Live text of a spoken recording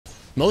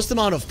most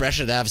amount of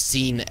pressure that I've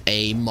seen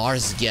a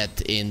Mars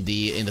get in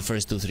the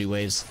first 2-3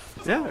 waves.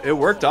 Yeah, it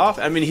worked off.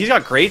 I mean, he's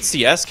got great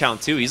CS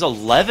count too. He's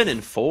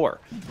 11-4,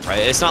 right?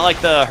 It's not like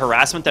the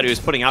harassment that he was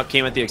putting out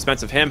came at the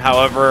expense of him.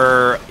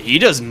 However, he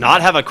does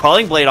not have a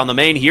Quelling Blade on the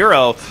main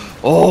hero.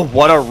 Oh,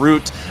 what a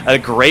route. A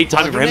great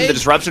time for him. The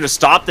disruption to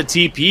stop the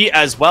TP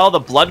as well.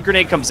 The blood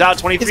grenade comes out.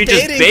 23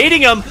 just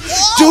baiting him.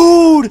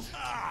 Dude!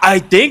 I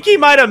think he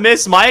might have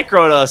missed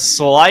Micro a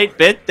slight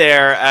bit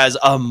there, as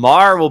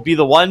Amar will be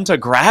the one to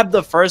grab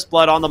the first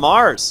blood on the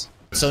Mars.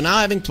 So now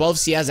having 12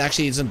 CS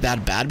actually isn't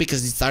that bad,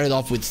 because he started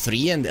off with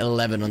 3 and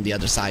 11 on the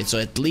other side. So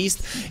at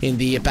least in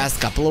the past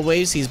couple of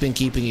waves, he's been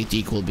keeping it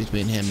equal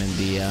between him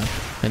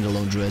and the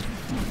Lone Druid.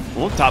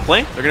 Well, top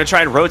lane, they're going to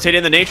try and rotate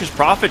in the Nature's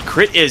Prophet.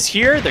 Crit is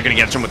here. They're going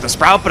to get him with the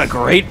Sprout, but a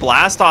great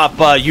blast off.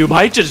 But you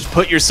might just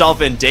put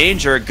yourself in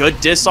danger. Good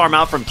disarm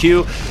out from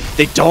Q.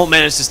 They don't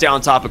manage to stay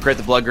on top of Crit.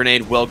 The Blood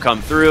Grenade will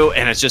come through,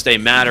 and it's just a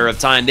matter of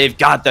time. They've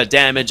got the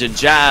damage, and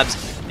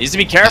Jabz needs to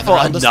be careful.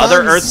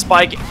 Another Earth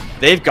Spike.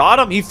 They've got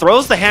him. He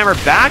throws the hammer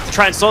back to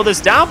try and slow this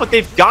down, but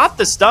they've got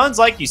the stuns,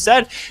 like you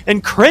said,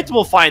 and Crit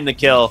will find the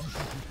kill.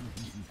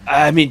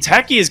 I mean,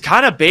 Techie is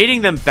kind of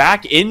baiting them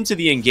back into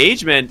the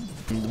engagement.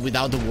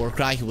 Without the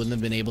Warcry, he wouldn't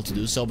have been able to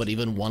do so, but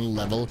even one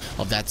level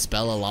of that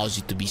spell allows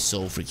you to be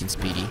so freaking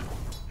speedy.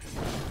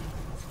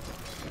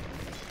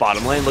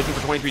 Bottom lane looking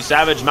for 23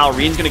 Savage.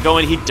 Malreen's going to go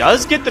in. He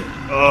does get the...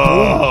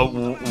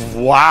 Oh,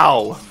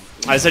 wow.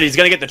 I said he's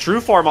going to get the true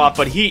form off,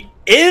 but he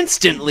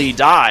instantly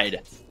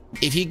died.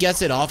 If he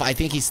gets it off, I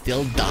think he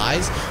still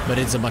dies, but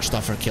it's a much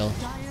tougher kill.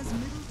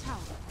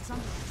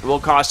 It will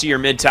cost you your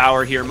mid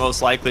tower here,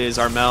 most likely, as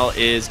Armel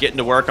is getting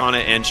to work on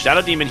it. And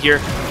Shadow Demon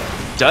here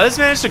does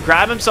manage to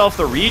grab himself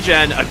the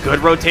regen. A good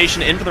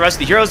rotation in for the rest of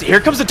the heroes. Here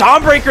comes the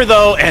Dawnbreaker,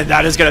 though, and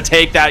that is going to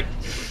take that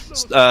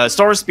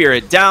Storm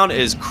Spirit down.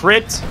 Is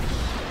Crit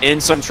in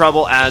some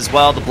trouble as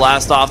well. The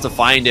blast off to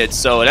find it.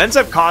 So it ends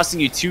up costing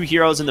you 2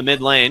 heroes in the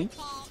mid lane.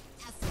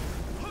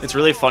 It's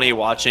really funny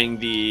watching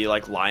the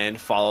Lion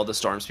follow the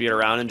Storm Speed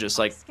around and just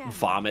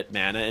vomit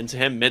mana into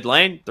him mid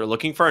lane. They're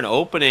looking for an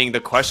opening. The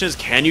question is,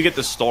 can you get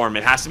the Storm?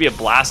 It has to be a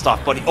blast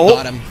off, but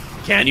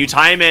can you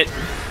time it?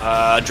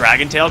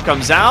 Dragon Tail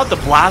comes out. The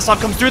blast off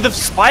comes through. The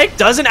spike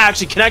doesn't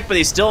actually connect, but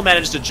they still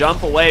manage to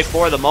jump away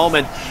for the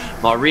moment.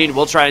 Marine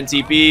will try and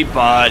TP,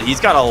 but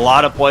he's got a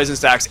lot of poison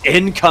stacks.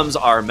 In comes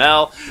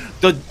Armel.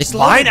 The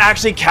line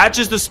actually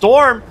catches the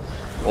Storm.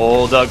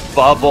 Oh, the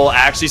bubble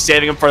actually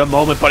saving him for the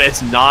moment, but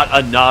it's not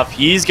enough.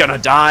 He's gonna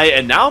die,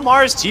 and now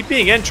Mars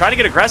TPing in, trying to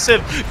get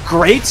aggressive.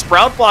 Great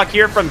Sprout block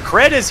here from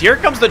Crit. As here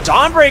comes the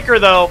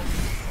Dawnbreaker, though.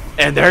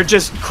 And they're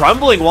just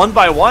crumbling one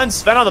by one.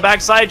 Sven on the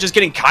backside just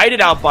getting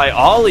kited out by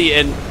Ollie,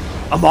 and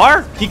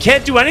Amar, he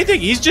can't do anything.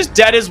 He's just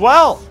dead as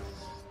well.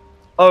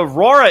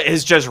 Aurora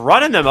is just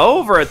running them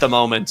over at the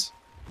moment.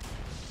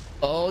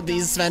 Oh,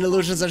 these Sven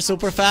illusions are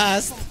super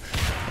fast.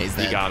 He's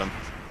dead. He got him.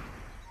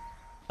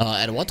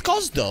 At what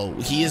cost, though?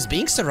 He is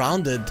being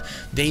surrounded.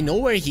 They know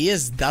where he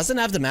is. Doesn't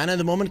have the mana at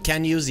the moment.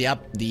 Can use,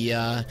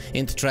 the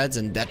int treads,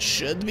 and that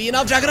should be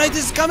enough. Dragonite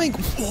is coming.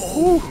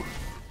 Ooh.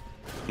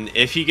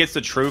 If he gets the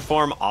true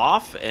form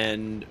off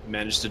and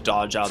manages to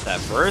dodge out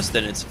that burst,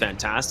 then it's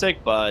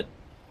fantastic, but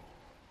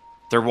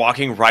they're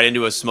walking right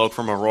into a smoke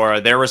from Aurora.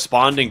 They're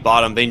responding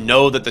bottom. They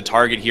know that the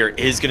target here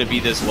is going to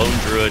be this Lone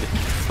Druid,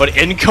 but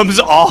in comes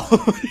all...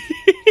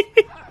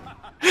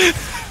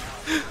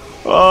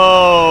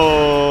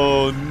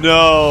 Oh,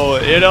 no.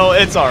 You know,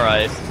 it's all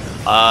right.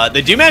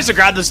 They do manage to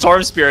grab the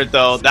Storm Spirit,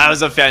 though. That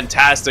was a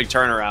fantastic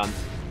turnaround.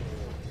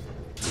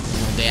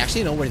 They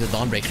actually know where the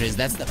Dawnbreaker is.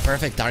 That's the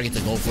perfect target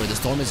to go for. The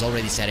Storm is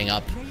already setting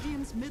up.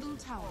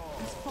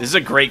 This is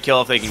a great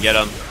kill if they can get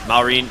him.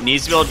 Malreen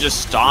needs to be able to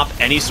just stop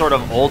any sort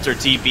of ult or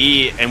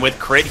TP. And with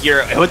Crit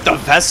here, with the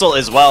Vessel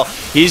as well,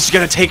 he's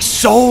going to take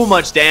so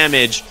much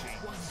damage.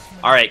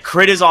 All right,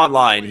 Crit is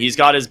online. He's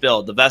got his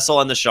build, the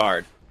Vessel and the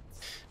Shard.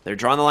 They're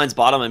drawing the lines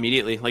bottom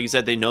immediately. Like you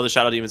said, they know the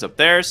Shadow Demon's up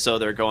there, so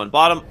they're going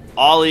bottom.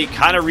 Ollie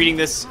kind of reading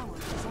this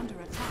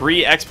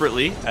pretty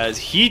expertly as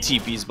he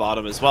TPs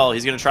bottom as well.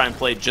 He's going to try and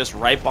play just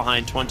right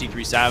behind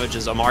 23 Savage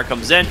as Amar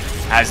comes in,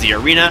 has the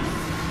arena.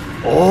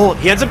 Oh,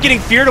 he ends up getting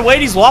feared away.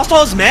 He's lost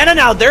all his mana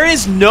now. There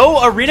is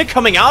no arena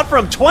coming out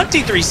from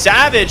 23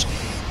 Savage.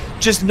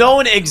 Just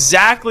knowing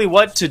exactly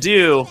what to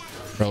do.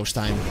 Roach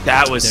time.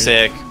 That was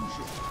sick.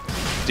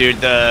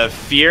 Dude, the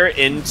fear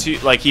into,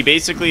 he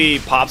basically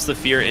pops the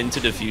fear into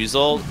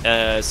Diffusal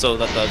so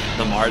that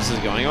the Mars is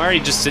going away.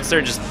 He just sits there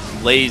and just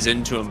lays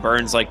into him,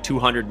 burns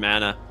 200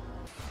 mana.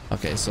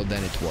 Okay, so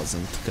then it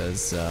wasn't,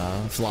 because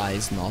Fly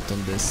is not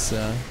on this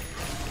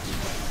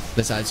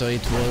side, so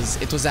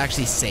it was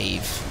actually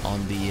save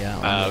on the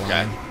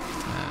okay. line.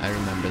 I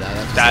remember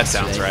that. That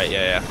sounds right,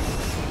 yeah.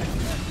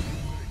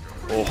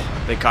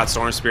 Oh, they caught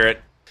Storm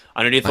Spirit.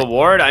 Underneath the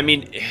ward, I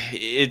mean,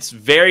 it's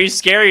very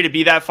scary to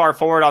be that far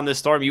forward on this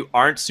Storm. You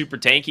aren't super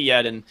tanky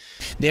yet, and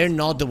they're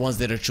not the ones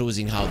that are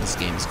choosing how this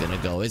game is gonna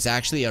go. It's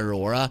actually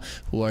Aurora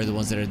who are the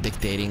ones that are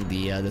dictating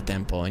the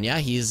tempo, and yeah,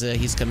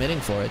 he's committing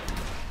for it.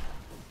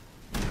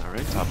 All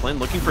Alright, top lane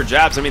looking for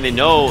Jabz. I mean, they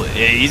know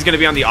he's going to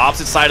be on the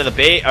opposite side of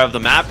the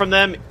map from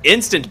them.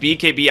 Instant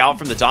BKB out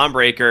from the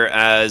Dawnbreaker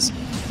as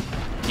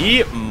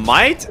he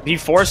might be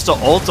forced to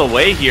ult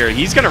away here.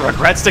 He's going to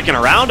regret sticking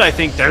around, I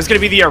think. There's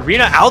going to be the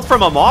arena out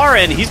from Amar,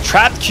 and he's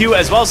trapped Q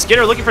as well.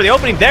 Skiter looking for the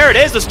opening. There it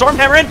is. The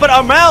Stormhammer in, but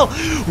Armel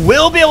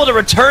will be able to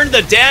return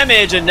the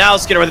damage, and now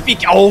Skiter with a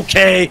peek.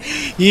 Okay,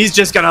 he's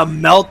just going to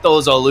melt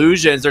those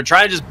illusions. They're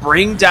trying to just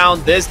bring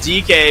down this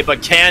DK,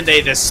 but can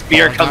they? The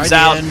spear comes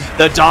out.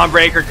 The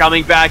Dawnbreaker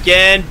coming back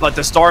in, but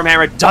the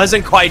Stormhammer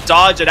doesn't quite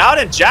dodge it out,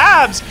 and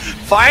Jabz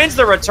finds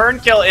the return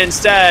kill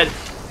instead.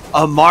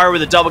 Amar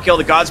with a double kill.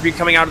 The Godspeed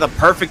coming out at the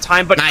perfect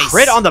time, but nice.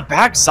 Crit on the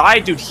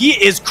backside, dude. He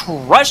is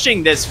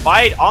crushing this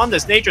fight on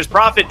this Nature's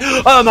Prophet.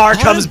 Amar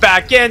comes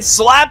back in,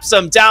 slaps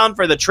him down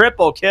for the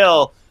triple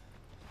kill.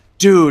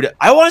 Dude,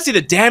 I want to see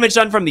the damage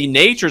done from the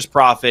Nature's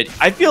Prophet.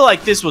 I feel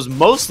like this was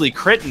mostly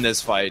Crit in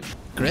this fight.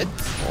 Crit?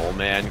 Oh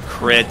man,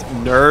 Crit.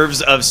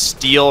 Nerves of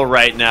steel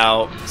right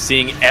now,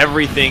 seeing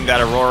everything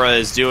that Aurora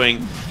is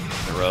doing.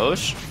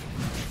 Roche.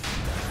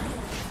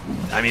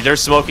 I mean, they're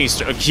smoking.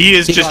 He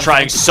is just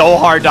trying so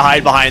hard to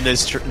hide behind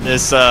this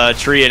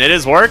tree, and it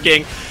is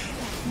working.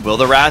 Will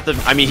the Wrath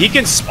of... I mean, he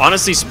can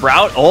honestly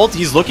sprout ult.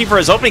 He's looking for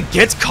his opening.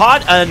 Gets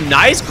caught. A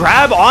nice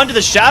grab onto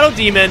the Shadow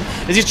Demon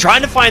as he's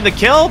trying to find the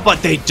kill,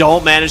 but they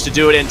don't manage to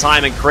do it in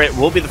time, and Crit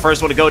will be the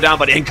first one to go down,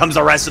 but in comes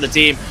the rest of the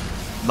team.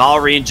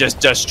 Malrine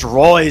just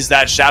destroys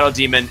that Shadow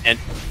Demon, and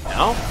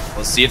now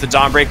we'll see if the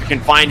Dawnbreaker can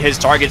find his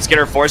target.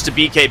 Skiter forced to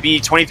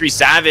BKB. 23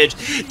 Savage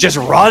just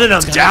running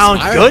him down.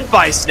 Good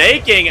by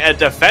Sneyking. A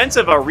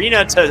defensive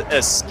arena to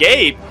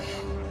escape.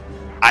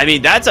 I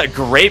mean, that's a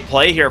great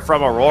play here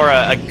from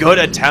Aurora. A good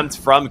attempt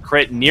from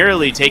Crit,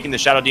 nearly taking the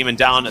Shadow Demon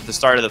down at the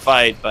start of the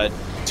fight, but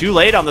too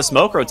late on the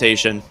smoke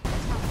rotation.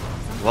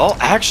 Well,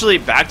 actually,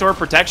 backdoor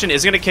protection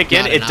is going to kick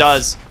in. It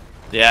does.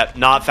 Yeah,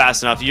 not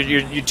fast enough.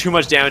 You're too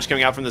much damage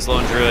coming out from this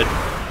lone druid.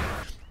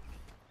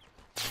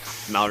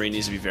 Mallory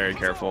needs to be very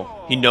careful.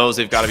 He knows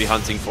they've got to be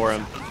hunting for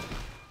him.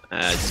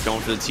 He's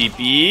going for the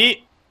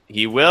TP.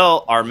 He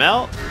will.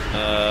 Armel.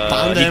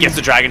 He gets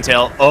the Dragon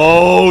Tail.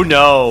 Oh,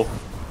 no.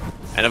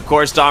 And, of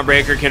course,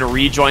 Dawnbreaker can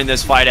rejoin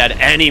this fight at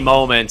any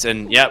moment.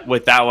 And, yep,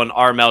 with that one,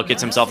 Armel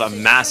gets himself a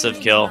massive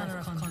kill.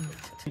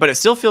 But it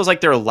still feels like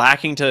they're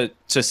lacking to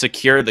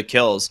secure the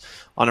kills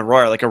on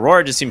Aurora. Like,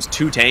 Aurora just seems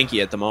too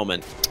tanky at the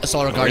moment.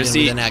 Assault Guardian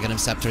with an Aghanim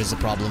Scepter is a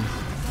problem.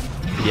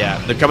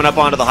 Yeah, they're coming up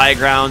onto the high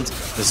ground.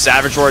 The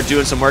Savage Roar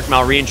doing some work.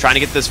 Malrine trying to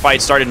get this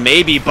fight started,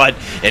 maybe, but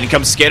in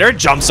comes Skiter,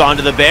 jumps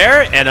onto the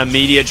bear, and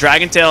immediate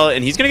Dragon Tail,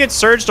 and he's going to get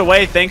surged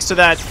away thanks to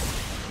that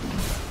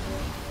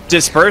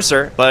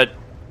Disperser, but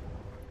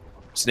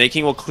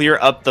Sneyking will clear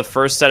up the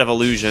first set of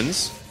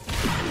illusions.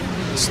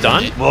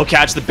 Stun will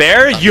catch the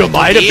bear. You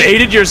might have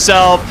baited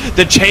yourself.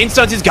 The chain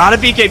stuns. He's got a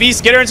BKB.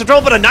 Skiter in some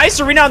trouble, but a nice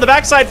arena on the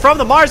backside from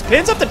the Mars.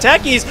 Pins up the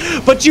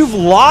techies, but you've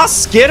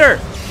lost Skiter.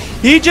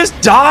 He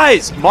just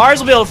dies.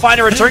 Mars will be able to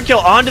find a return kill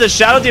onto the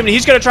Shadow Demon.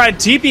 He's going to try and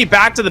TP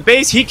back to the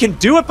base. He can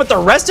do it, but the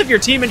rest of your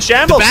team in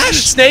shambles.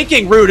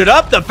 Sneyking rooted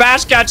up. The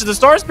bash catches the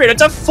Storm Spirit.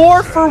 It's a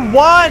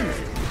 4-for-1.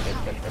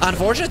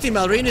 Unfortunately,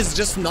 Malrine is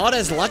just not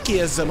as lucky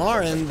as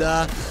Zamar, and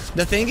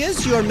the thing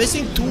is, you're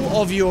missing 2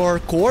 of your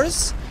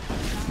cores.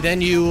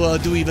 Then you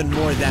do even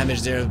more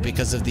damage there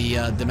because of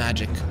the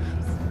magic.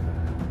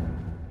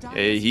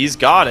 He's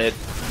got it,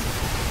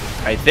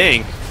 I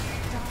think.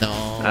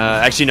 No.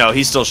 Actually, no,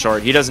 he's still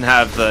short. He doesn't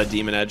have the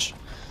Demon Edge.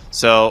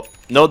 So,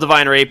 no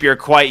Divine Rapier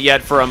quite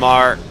yet for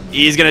Amar.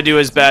 He's going to do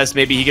his best.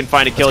 Maybe he can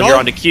find a kill here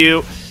onto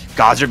Q.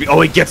 God's Rebuke. Oh,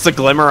 he gets the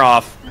Glimmer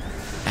off.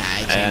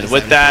 And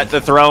with that,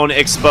 the throne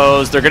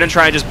exposed. They're going to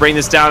try and just bring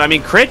this down. I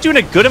mean, Crit doing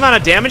a good amount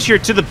of damage here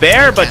to the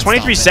bear, but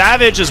 23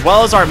 Savage as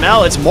well as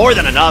Armel, it's more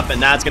than enough,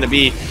 and that's going to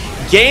be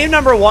game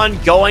number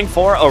 1 going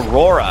for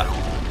Aurora.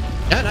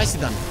 Yeah,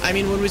 nicely done. I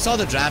mean, when we saw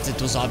the draft,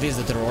 it was obvious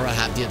that Aurora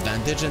had the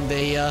advantage, and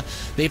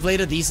they played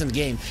a decent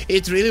game.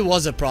 It really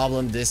was a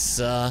problem, this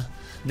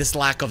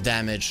lack of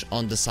damage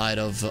on the side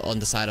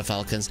of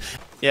Falcons.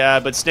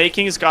 Yeah, but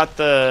Sneyking's got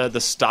the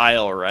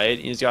style, right?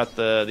 He's got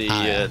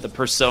the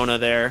persona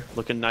there,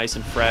 looking nice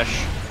and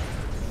fresh.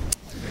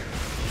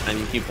 And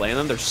you keep playing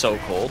them; they're so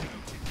cold.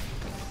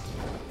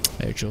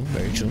 Very true,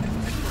 very true.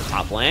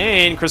 Top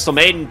lane, Crystal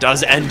Maiden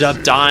does end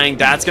up dying.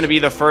 That's going to be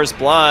the first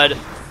blood.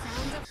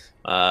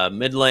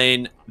 Mid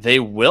lane, they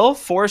will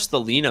force the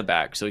Lina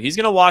back. So he's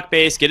going to walk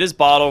base, get his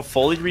bottle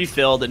fully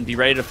refilled, and be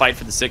ready to fight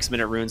for the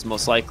 6-minute runes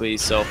most likely.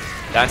 So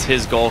that's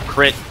his goal.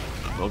 Crit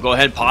will go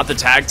ahead and pop the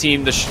tag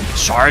team, the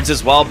shards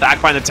as well,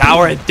 back by the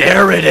tower. And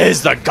there it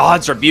is, the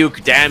God's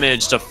Rebuke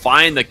damage to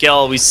find the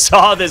kill. We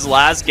saw this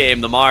last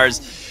game, the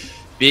Mars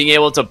being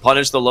able to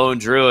punish the lone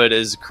druid.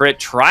 Is Crit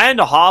trying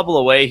to hobble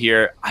away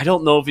here. I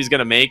don't know if he's going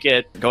to make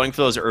it. Going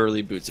for those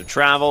early boots of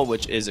travel,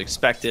 which is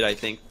expected, I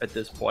think, at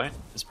this point.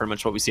 It's pretty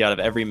much what we see out of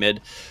every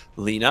mid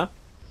Lina.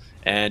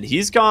 And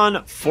he's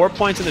gone 4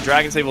 points in the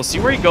Dragon Slave. We'll see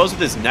where he goes with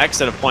his next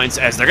set of points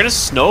as they're going to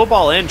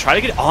snowball in, try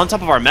to get on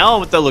top of Armel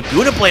with the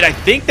Laguna Blade. I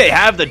think they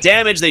have the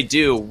damage. They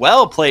do.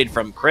 Well played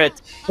from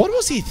Crit. What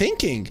was he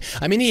thinking?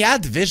 I mean, he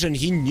had vision.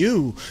 He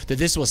knew that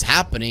this was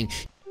happening.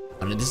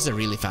 I mean, this is a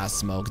really fast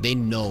smoke. They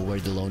know where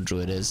the lone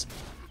druid is.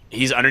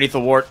 He's underneath the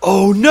ward.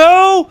 Oh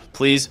no!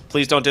 Please,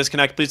 please don't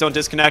disconnect. Please don't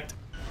disconnect.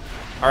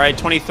 All right,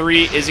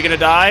 23. Is he gonna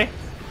die?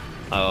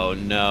 Oh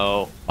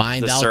no.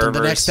 Find out in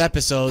the next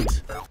episode.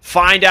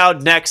 Find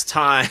out next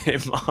time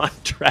on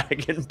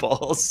Dragon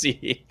Ball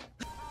Z.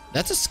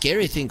 That's a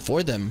scary thing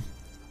for them.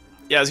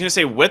 Yeah, I was gonna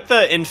say with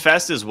the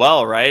infest as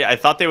well, right? I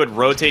thought they would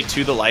rotate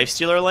to the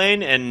lifestealer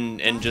lane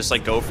and just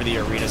like go for the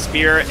arena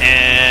spear,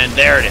 and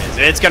there it is.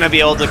 It's gonna be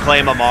able to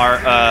claim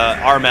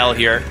Armel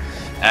here,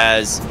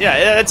 as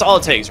yeah, that's all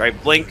it takes,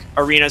 right? Blink,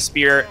 arena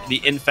spear,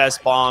 the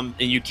infest bomb,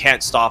 and you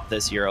can't stop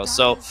this hero.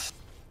 So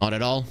not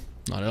at all.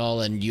 Not at all,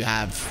 and you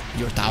have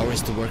your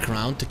towers to work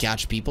around to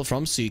catch people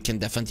from, so you can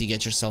definitely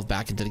get yourself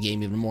back into the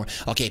game even more.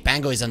 Okay,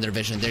 Pango is under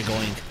vision. They're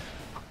going.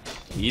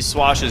 He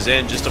swashes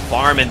in just to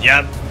farm, and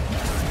yep,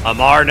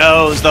 Amar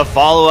knows the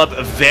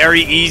follow-up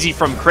very easy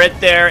from crit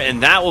there,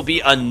 and that will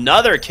be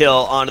another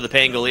kill onto the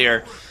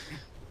Pangolier.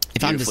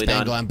 If I'm this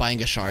Pango, I'm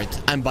buying a shard.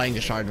 I'm buying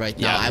a shard right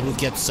now. I would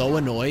get so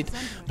annoyed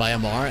by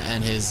Amar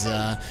and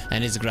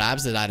his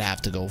grabs that I'd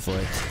have to go for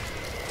it.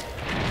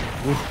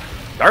 Ooh.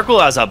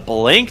 Darkwool has a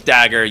blink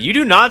dagger. You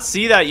do not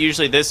see that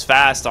usually this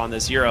fast on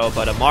this hero,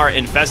 but Amar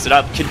infested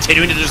up,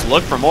 continuing to just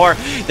look for more.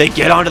 They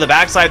get onto the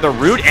backside. The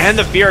Root and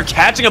the Fear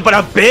catching him, but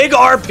a big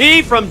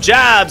RP from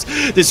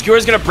Jabz. The Skewer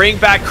is going to bring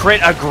back crit.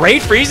 A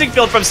great freezing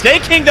field from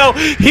Sneyking, though.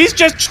 He's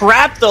just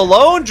trapped the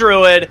lone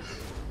druid.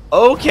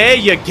 Okay,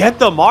 you get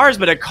the Mars,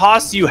 but it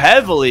costs you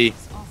heavily.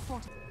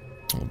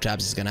 Oh, Jabz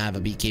is gonna have a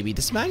BKB.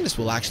 This Magnus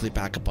will actually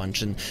pack a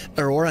punch, and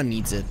Aurora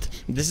needs it.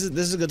 This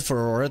is good for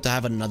Aurora to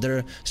have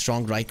another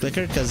strong right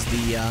clicker, because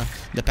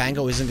the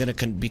Pango isn't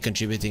gonna be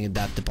contributing in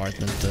that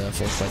department for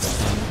quite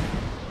some time.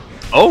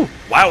 Oh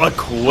wow, a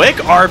quick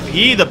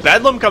RP. The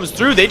Bedlam comes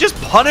through. They just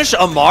punish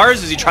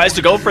Amar's as he tries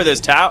to go for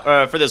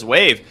this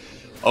wave.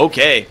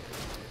 Okay,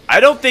 I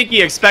don't think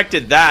he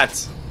expected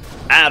that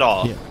at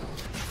all.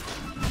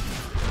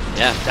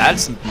 Yeah,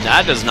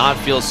 that does not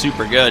feel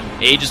super good.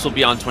 Aegis will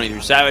be on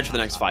 23 Savage for the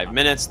next 5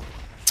 minutes.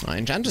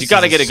 You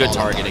gotta get a good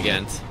target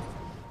again.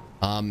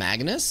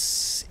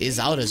 Magnus is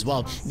out as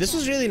well. This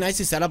was really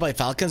nicely set up by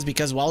Falcons,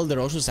 because while the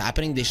Roche was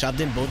happening, they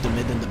shoved in both the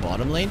mid and the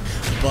bottom lane.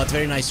 But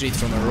very nice read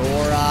from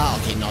Aurora.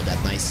 Okay, not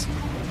that nice.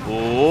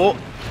 Oh,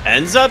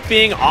 ends up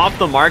being off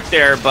the mark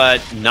there,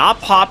 but not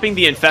popping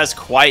the infest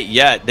quite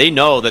yet. They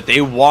know that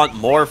they want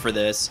more for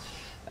this,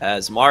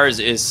 as Mars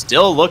is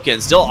still looking,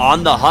 still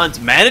on the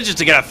hunt, manages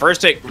to get a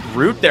first hit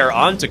root there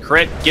onto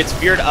crit, gets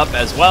feared up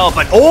as well,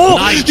 but oh,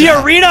 nice the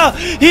job. Arena,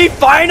 he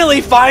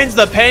finally finds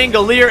the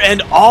Pangolier,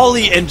 and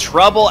Ollie in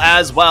trouble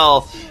as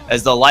well,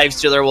 as the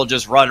Lifestealer will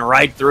just run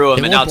right through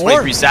him, and now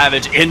 23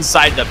 Savage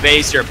inside the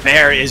base. Your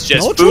bear is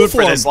just food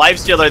for this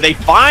Lifestealer. They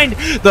find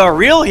the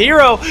real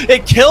hero,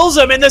 it kills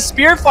him, and the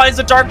spear finds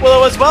the Dark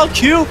Willow as well.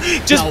 Q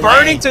just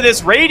burning to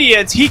this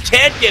Radiance, he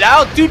can't get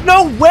out, dude,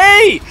 no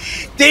way!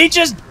 They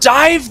just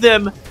dive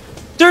them.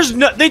 There's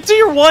no, they do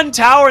your one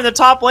tower in the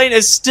top lane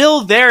is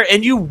still there,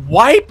 and you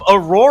wipe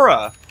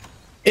Aurora.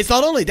 It's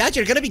not only that,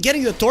 you're gonna be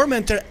getting the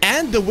Tormentor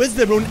and the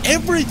Wisdom Rune.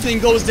 Everything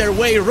goes their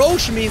way.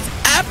 Roche means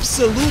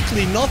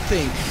absolutely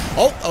nothing.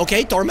 Oh,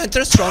 okay,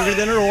 Tormentor stronger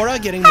than Aurora,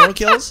 getting more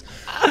kills.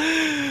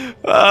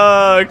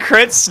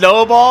 Crit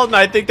snowballed, and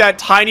I think that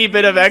tiny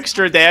bit of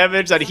extra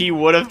damage that he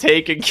would have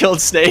taken killed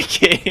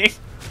Sneyking.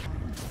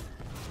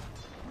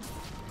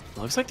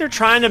 Looks like they're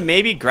trying to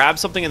maybe grab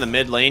something in the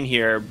mid lane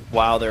here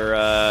while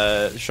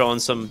they're showing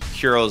some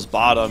heroes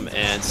bottom,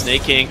 and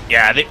Sneyking.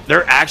 Yeah,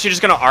 they're actually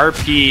just gonna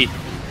RP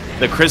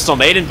the Crystal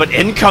Maiden, but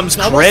in comes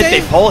Crit.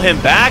 They pull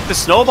him back. The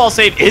snowball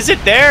save, is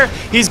it there?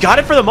 He's got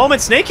it for the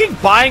moment.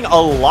 Sneyking buying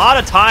a lot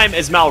of time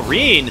as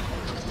Malrine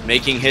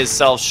making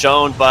himself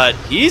shown, but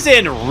he's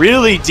in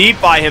really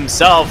deep by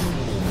himself.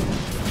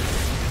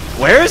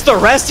 Where's the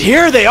rest?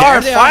 Here they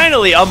are,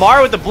 finally.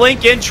 Amar with the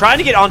blink in, trying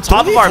to get on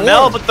top of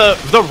Armel, but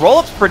the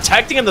roll-up's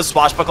protecting him the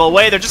swashbuckle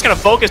away. They're just going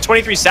to focus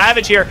 23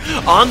 Savage here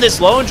on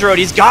this lone druid.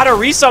 He's got to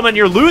resummon.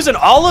 You're losing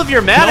all of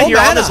your mana here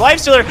on this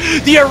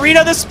Lifestealer. The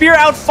arena, the spear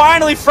out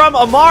finally from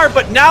Amar,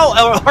 but now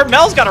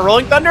Armel's got a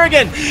Rolling Thunder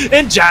again.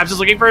 And Jabz is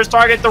looking for his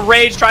target. The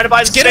Rage trying to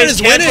buy the space.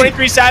 Can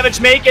 23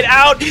 Savage make it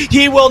out?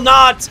 He will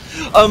not.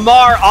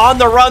 Amar on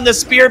the run. The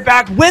spear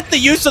back with the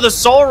use of the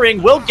Soul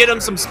Ring will get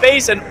him some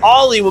space, and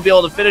Ollie will be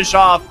able to finish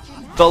off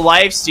the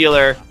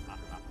Lifestealer.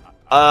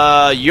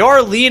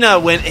 Your Lina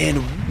went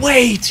in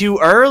way too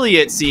early,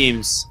 it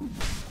seems.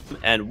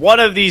 And one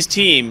of these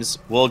teams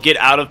will get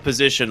out of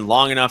position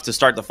long enough to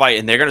start the fight,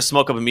 and they're going to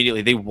smoke up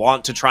immediately. They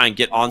want to try and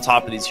get on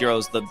top of these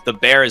heroes. The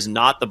bear is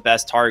not the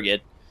best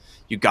target.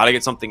 You got to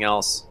get something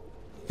else.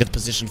 Good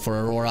position for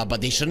Aurora,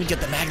 but they shouldn't get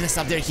the Magnus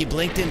up there. He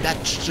blinked in.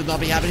 That should not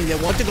be happening. They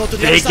want to go to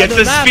the other side of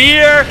the map. They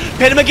get the spear,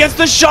 pin him against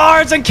the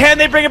shards, and can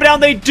they bring him down?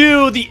 They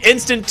do. The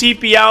instant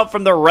TP out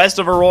from the rest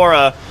of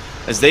Aurora,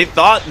 as they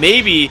thought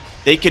maybe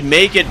they could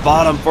make it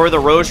bottom for the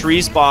Roche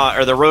respawn,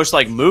 or the Roche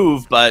like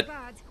move, but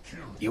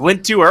you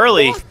went too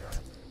early.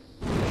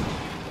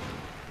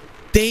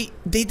 They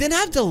didn't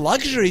have the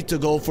luxury to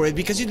go for it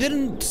because you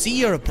didn't see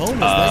your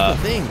opponents.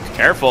 That's the thing.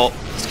 Careful.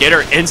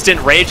 Skiter,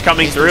 instant rage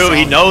coming through.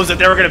 He knows that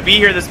they were going to be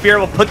here. The Spear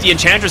will put the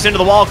Enchantress into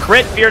the wall.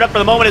 Crit feared up for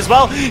the moment as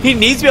well. He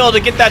needs to be able to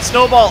get that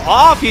snowball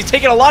off. He's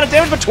taking a lot of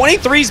damage, but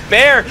 23's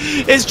bear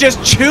is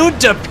just chewed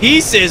to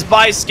pieces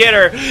by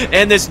Skiter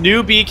and this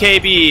new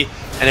BKB.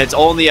 And it's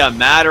only a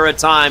matter of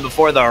time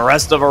before the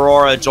rest of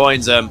Aurora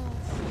joins him.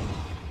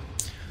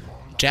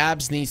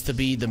 Jabz needs to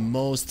be the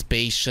most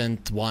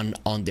patient one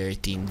on their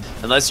team.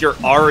 Unless you're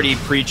already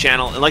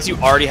pre-channel, unless you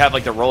already have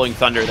like the Rolling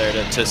Thunder there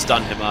to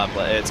stun him up,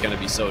 it's going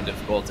to be so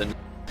difficult. And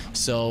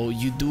so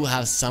you do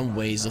have some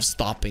ways of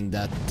stopping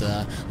that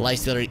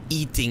Lifestealer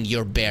eating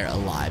your bear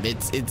alive.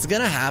 It's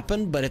going to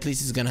happen, but at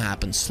least it's going to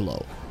happen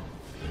slow.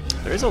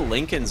 There's a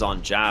Lincoln's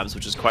on Jabz,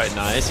 which is quite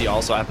nice. He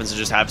also happens to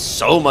just have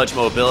so much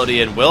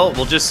mobility, and we'll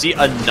just see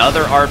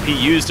another RP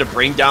used to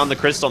bring down the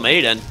Crystal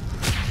Maiden.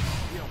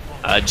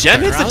 Gem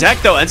hits the deck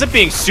though, ends up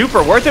being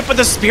super worth it, but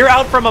the Spear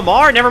out from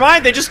Amar, never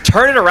mind, they just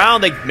turn it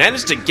around. They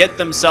managed to get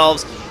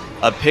themselves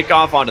a pick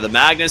off onto the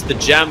Magnus. The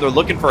Gem, they're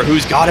looking for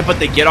who's got it, but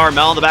they get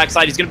Armel on the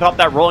backside. He's gonna pop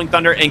that Rolling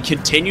Thunder and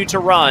continue to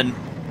run.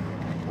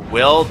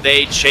 Will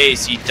they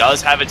chase? He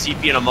does have a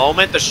TP in a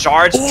moment. The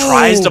Shards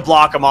tries to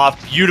block him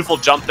off. Beautiful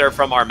jump there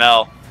from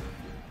Armel.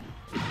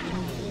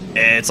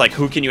 It's like,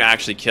 who can you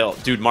actually kill?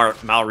 Dude,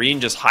 Malrine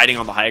just hiding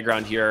on the high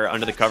ground here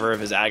under the cover of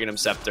his Aghanim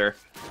Scepter.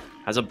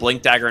 Has a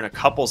Blink Dagger in a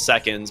couple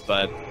seconds,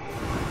 but...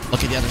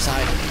 Look at the other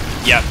side.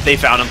 Yep, they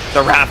found him.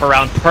 The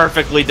wraparound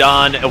perfectly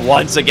done. And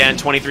once again,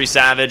 23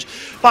 Savage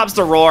pops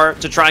the Roar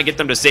to try and get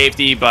them to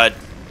safety, but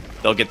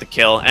they'll get the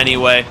kill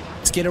anyway.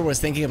 Skiter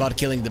was thinking about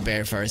killing the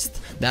bear first.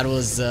 That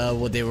was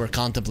what they were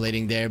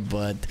contemplating there,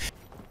 but...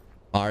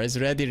 R is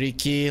ready,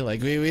 Ricky.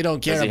 Like, we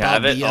don't care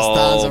about the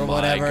stuns or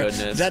whatever.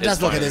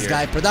 Just look at this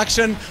guy.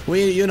 Production,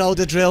 you know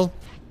the drill.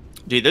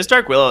 Dude, this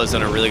Dark Willow has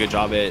done a really good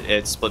job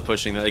at split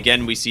pushing.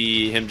 Again, we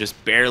see him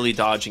just barely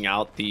dodging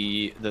out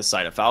the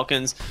side of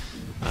Falcons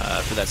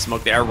for that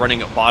smoke. They are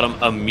running at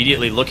bottom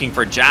immediately looking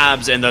for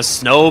Jabz, and the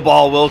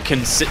snowball will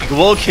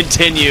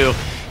continue.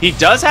 He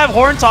does have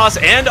Horn Toss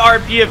and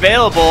RP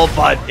available,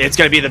 but it's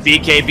going to be the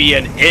BKB,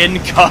 and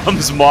in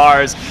comes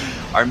Mars.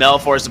 Armel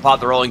forced to pop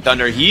the Rolling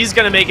Thunder. He's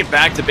going to make it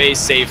back to base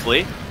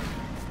safely.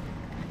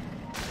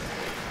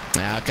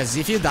 Yeah, because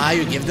if you die,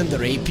 you give them the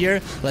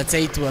Rapier, let's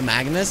say to a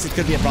Magnus, it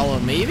could be a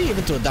problem. Maybe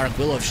even to a Dark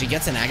Willow. If she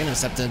gets an Aghanim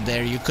Scepter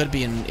there, you could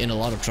be in a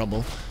lot of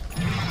trouble.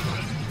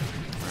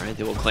 Alright,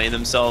 they will claim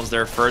themselves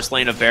their first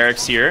lane of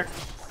barracks here.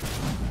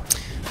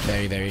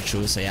 Very, very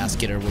true. So yeah,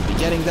 Skiter will be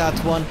getting that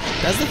one.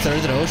 That's the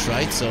third Roche,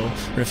 right? So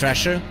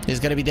Refresher is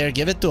going to be there.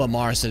 Give it to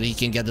Amar so that he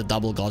can get the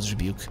double God's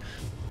Rebuke.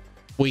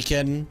 We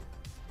can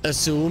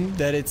assume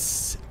that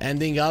it's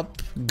ending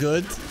up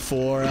good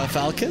for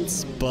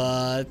Falcons,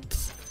 but...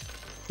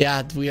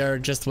 yeah, we are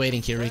just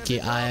waiting here,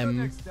 Ricky.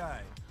 I'm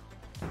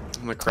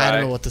gonna cry. I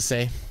don't know what to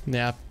say.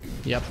 Yep.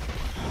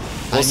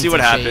 We'll see what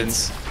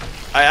happens.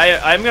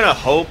 I'm gonna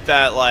hope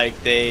that like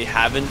they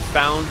haven't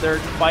found their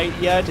fight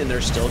yet, and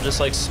they're still just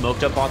like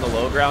smoked up on the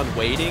low ground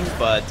waiting.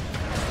 But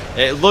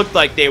it looked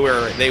like they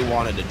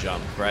wanted to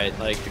jump, right?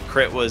 Like the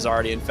crit was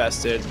already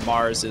infested.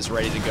 Mars is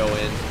ready to go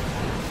in.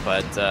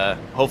 But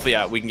hopefully,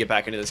 yeah, we can get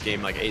back into this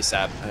game like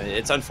ASAP.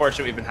 It's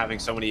unfortunate we've been having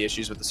so many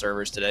issues with the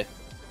servers today.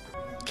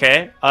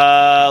 Okay,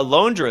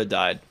 Lone Druid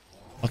died.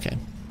 Okay.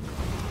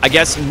 I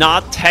guess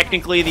not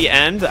technically the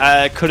end.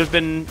 Could have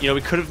been, you know,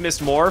 we could have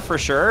missed more for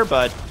sure,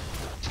 but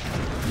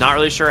not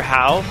really sure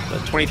how. The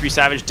 23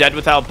 Savage dead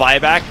without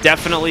buyback.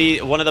 Definitely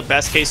one of the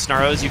best case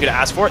scenarios you could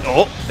ask for.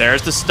 Oh,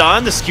 there's the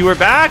stun, the skewer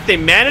back. They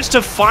managed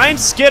to find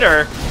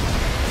Skiter,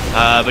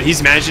 but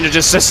he's managing to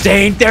just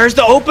sustain. There's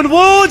the open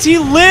wounds. He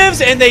lives,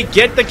 and they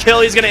get the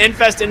kill. He's going to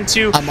infest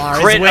into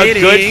crit a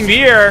good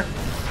fear.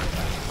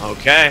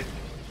 Okay.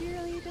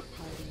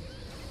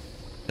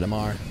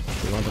 Amar.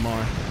 We want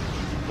Amar.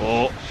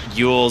 Oh,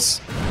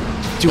 Yules.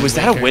 Dude, was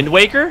that a Wind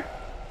Waker?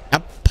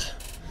 Yep.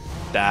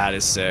 That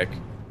is sick.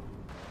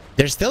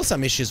 There's still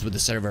some issues with the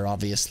server,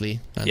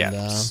 obviously. And,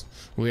 yes.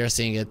 We are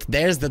seeing it.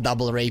 There's the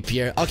double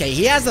Rapier. Okay,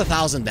 he has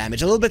 1,000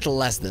 damage. A little bit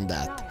less than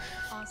that.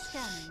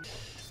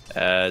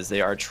 As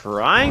they are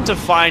trying to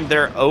find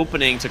their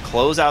opening to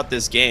close out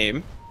this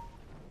game.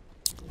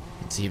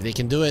 Let's see if they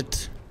can do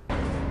it.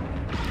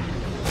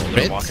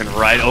 Walking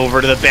right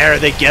over to the bear.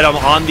 They get him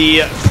on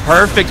the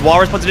perfect wall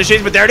response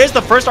initiation, but there it is, the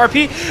first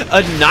RP.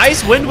 A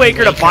nice Wind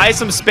Waker to buy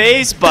some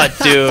space, but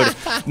dude,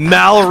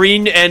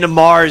 Malrine and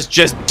Mars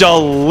just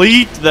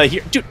delete the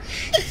here. Dude,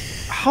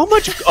 how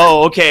much?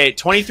 Oh, okay.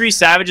 23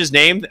 Savage's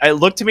name. I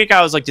looked to me,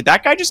 I was like, did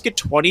that guy just get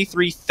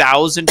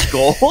 23,000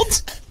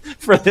 gold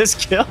for this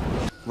kill?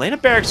 Lane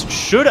of Barracks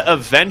should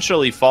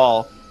eventually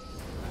fall.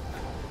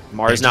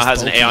 Mars now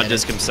has an Aeon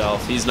Disc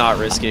himself. He's not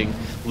risking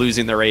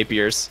losing the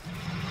Rapiers.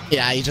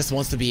 Yeah, he just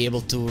wants to be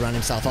able to run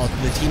himself out.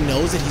 The team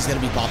knows that he's going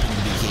to be popping the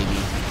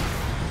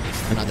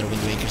BKB. Another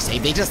Wind Waker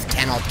save. They just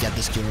cannot get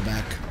the skewer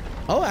back.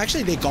 Oh,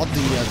 actually, they got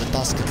the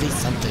Tusk, at least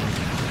something.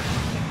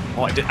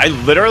 Oh, I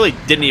literally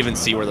didn't even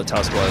see where the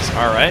Tusk was.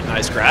 All right,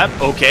 nice grab.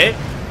 Okay.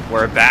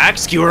 We're back.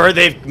 Skewer,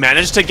 they've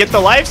managed to get the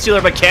life stealer,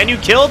 but can you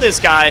kill this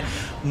guy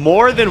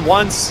more than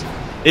once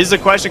is the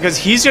question, because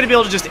he's going to be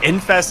able to just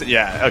infest.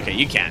 Yeah, okay,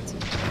 you can't.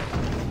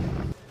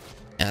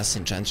 Yes,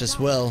 Enchantress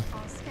will.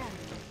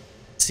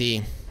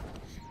 See.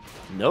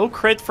 No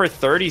crit for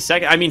 30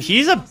 seconds. I mean,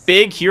 he's a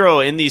big hero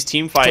in these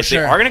team fights.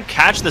 Sure. They are going to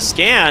catch the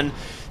scan.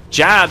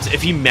 Jabz,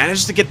 if he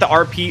manages to get the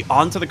RP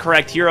onto the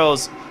correct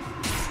heroes,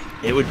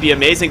 it would be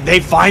amazing. They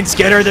find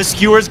Skiter. The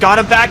Skewers got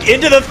him back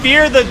into the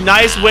fear. The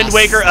nice Wind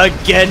Waker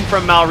again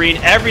from Malrine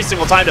every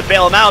single time to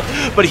bail him out.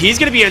 But he's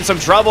going to be in some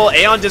trouble.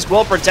 Aeon Disc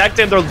will protect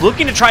him. They're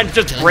looking to try and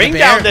just bring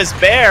down this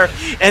bear.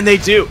 And they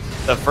do.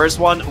 The first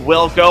one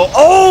will go.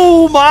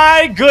 Oh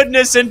my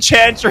goodness.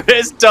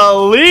 Enchantress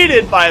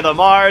deleted by the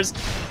Mars.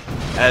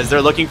 As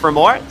they're looking for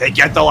more, they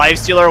get the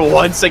Lifestealer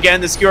once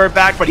again. The Skewer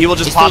back, but he will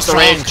just pop the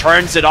rage,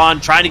 turns it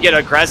on, trying to get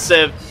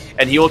aggressive.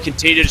 And he will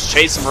continue to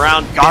chase him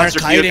around. God's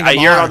Rebuke, I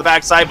hear it on the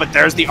backside, but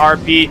there's the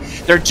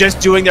RP. They're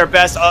just doing their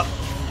best.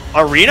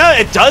 Arena,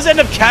 it does end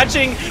up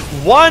catching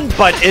one,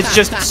 but it's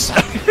just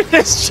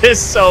it's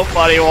just so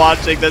funny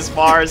watching this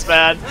Mars,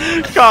 man.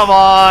 Come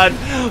on,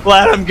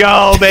 let him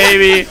go,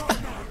 baby.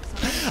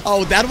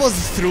 Oh, that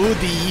was through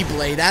the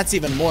E-Blade. That's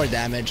even more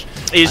damage.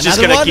 He's just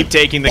going to keep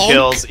taking the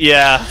kills.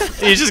 Yeah,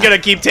 he's just going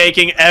to keep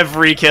taking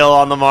every kill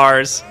on the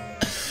Mars.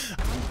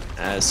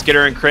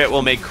 Skiter and Crit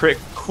will make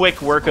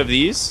quick work of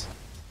these.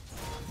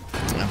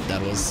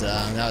 That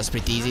was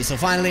pretty easy. So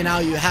finally now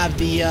you have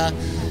the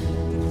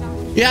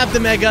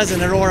Megas,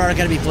 and Aurora are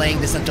going to be playing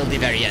this until the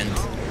very end.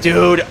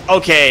 Dude,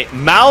 okay,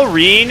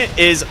 Malrine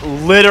is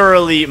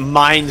literally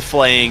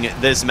mind-flaying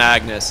this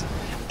Magnus.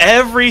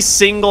 Every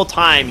single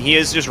time he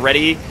is just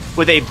ready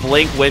with a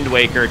Blink Wind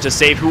Waker to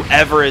save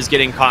whoever is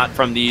getting caught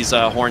from these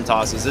horn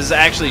tosses. This is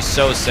actually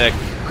so sick.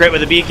 Crit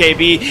with a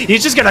BKB.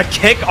 He's just going to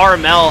kick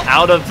Armel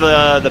out of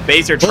the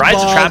base here. Tries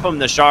to trap him in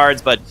the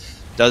shards, but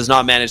does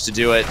not manage to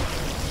do it.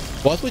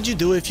 What would you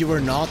do if you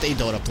were not a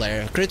Dota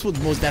player? Crit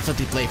would most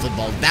definitely play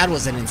football. That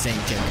was an insane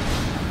kill.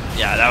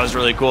 Yeah, that was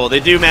really cool. They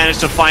do manage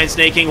to find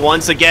Sneyking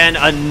once again.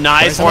 A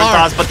nice horn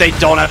toss, but they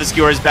don't have the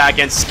Skewers back.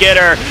 And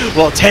Skiter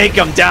will take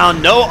him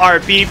down. No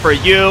RP for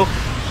you.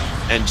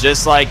 And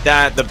just like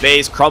that, the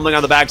base crumbling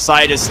on the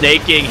backside is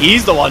Sneyking.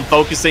 He's the one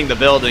focusing the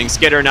building.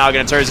 Skiter now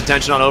going to turn his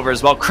attention on over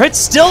as well. Crit's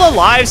still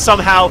alive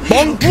somehow.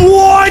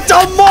 What?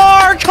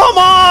 Damar! Come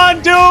on,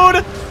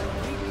 dude!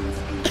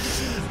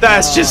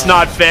 That's just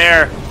not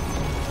fair.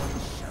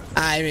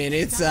 I mean,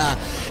 it's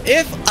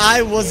if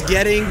I was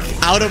getting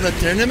out of a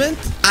tournament,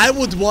 I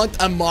would want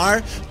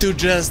Amar to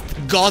just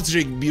God's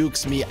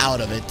rebukes me out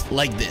of it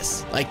like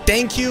this. Like,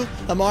 thank you,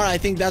 Amar. I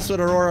think that's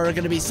what Aurora are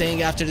going to be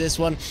saying after this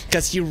one,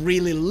 because he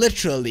really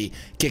literally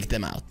kicked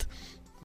them out.